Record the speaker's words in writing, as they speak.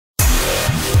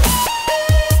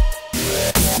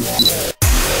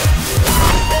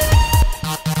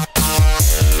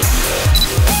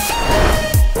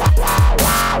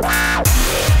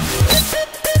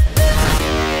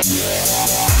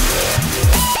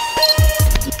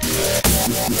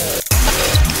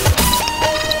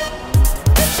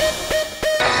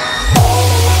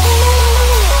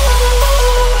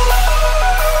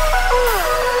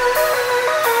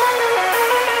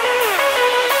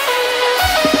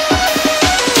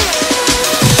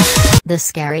The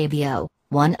Scarabeo,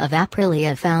 one of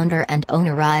Aprilia founder and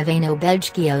owner Ivano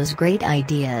Beggio's great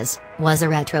ideas, was a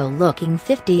retro-looking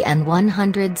 50 and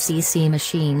 100cc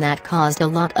machine that caused a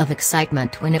lot of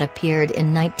excitement when it appeared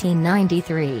in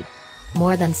 1993.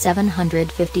 More than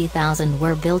 750,000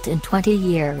 were built in 20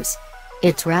 years.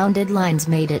 Its rounded lines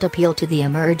made it appeal to the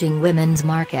emerging women's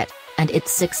market, and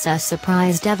its success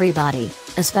surprised everybody,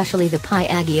 especially the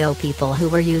Piaggio people who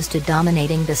were used to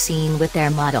dominating the scene with their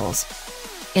models.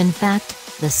 In fact,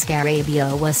 the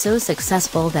Scarabeo was so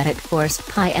successful that it forced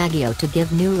Piaggio to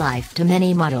give new life to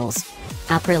many models.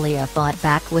 Aprilia fought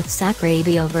back with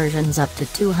Scarabeo versions up to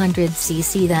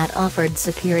 200cc that offered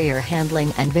superior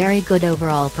handling and very good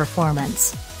overall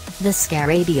performance. The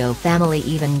Scarabeo family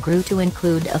even grew to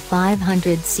include a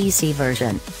 500cc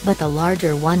version, but the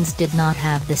larger ones did not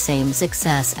have the same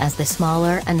success as the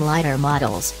smaller and lighter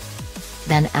models.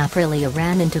 Then Aprilia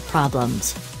ran into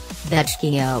problems.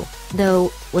 Beggio,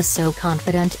 though, was so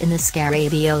confident in the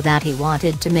Scarabeo that he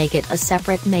wanted to make it a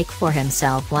separate make for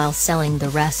himself while selling the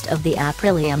rest of the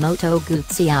Aprilia Moto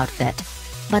Guzzi outfit.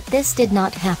 But this did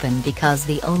not happen because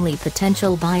the only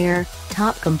potential buyer,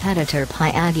 top competitor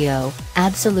Piaggio,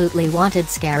 absolutely wanted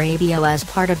Scarabeo as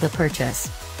part of the purchase.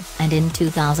 And in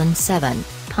 2007,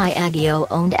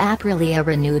 Piaggio-owned Aprilia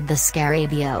renewed the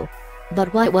Scarabeo.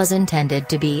 But what was intended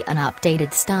to be an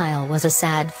updated style was a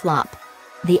sad flop.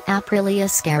 The Aprillia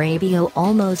Scarabeo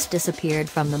almost disappeared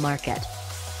from the market.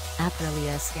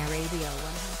 Aprillia Scarabeo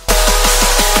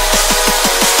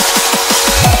 100